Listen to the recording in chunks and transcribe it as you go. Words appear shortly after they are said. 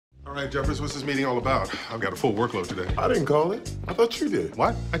All right, Jeffers, what's this meeting all about? I've got a full workload today. I didn't call it. I thought you did.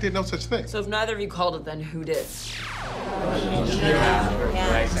 What? I did no such thing. So if neither of you called it, then who did? Yeah,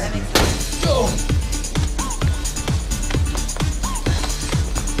 that makes sense. Go!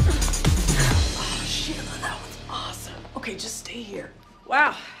 Oh, Sheila, that was awesome. Okay, just stay here.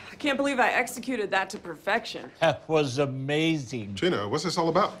 Wow, I can't believe I executed that to perfection. That was amazing. Gina, what's this all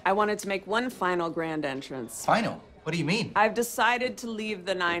about? I wanted to make one final grand entrance. Final? What do you mean? I've decided to leave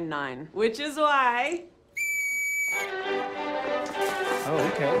the 9-9, which is why...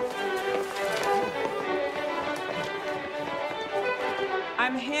 Oh, okay.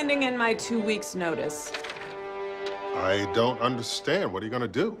 I'm handing in my 2 weeks' notice. I don't understand. What are you gonna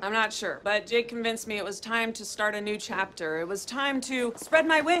do? I'm not sure, but Jake convinced me it was time to start a new chapter. It was time to spread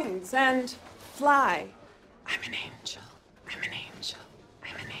my wings and fly. I'm an angel. I'm an angel.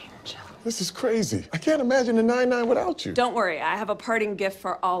 I'm an angel. This is crazy. I can't imagine the 9-9 without you. Don't worry, I have a parting gift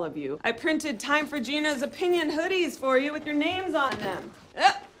for all of you. I printed Time for Gina's opinion hoodies for you with your names on them.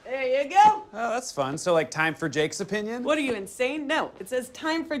 There you go. Oh, that's fun. So, like, time for Jake's opinion? What are you, insane? No, it says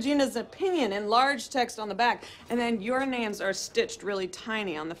Time for Gina's opinion in large text on the back, and then your names are stitched really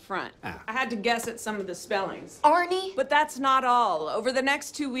tiny on the front. Ah. I had to guess at some of the spellings. Arnie? But that's not all. Over the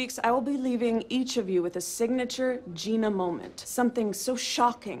next 2 weeks, I will be leaving each of you with a signature Gina moment. Something so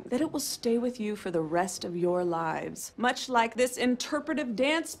shocking that it will stay with you for the rest of your lives. Much like this interpretive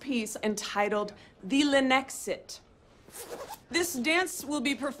dance piece entitled The Lenexit. This dance will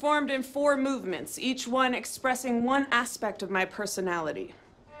be performed in 4 movements, each one expressing one aspect of my personality.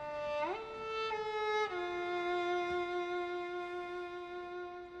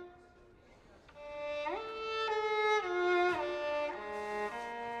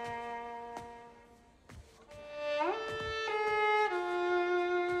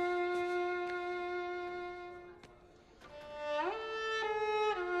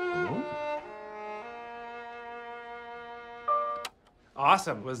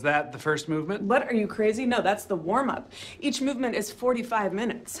 Awesome. Was that the first movement? What, are you crazy? No, that's the warm-up. Each movement is 45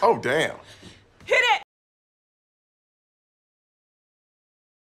 minutes. Oh, damn.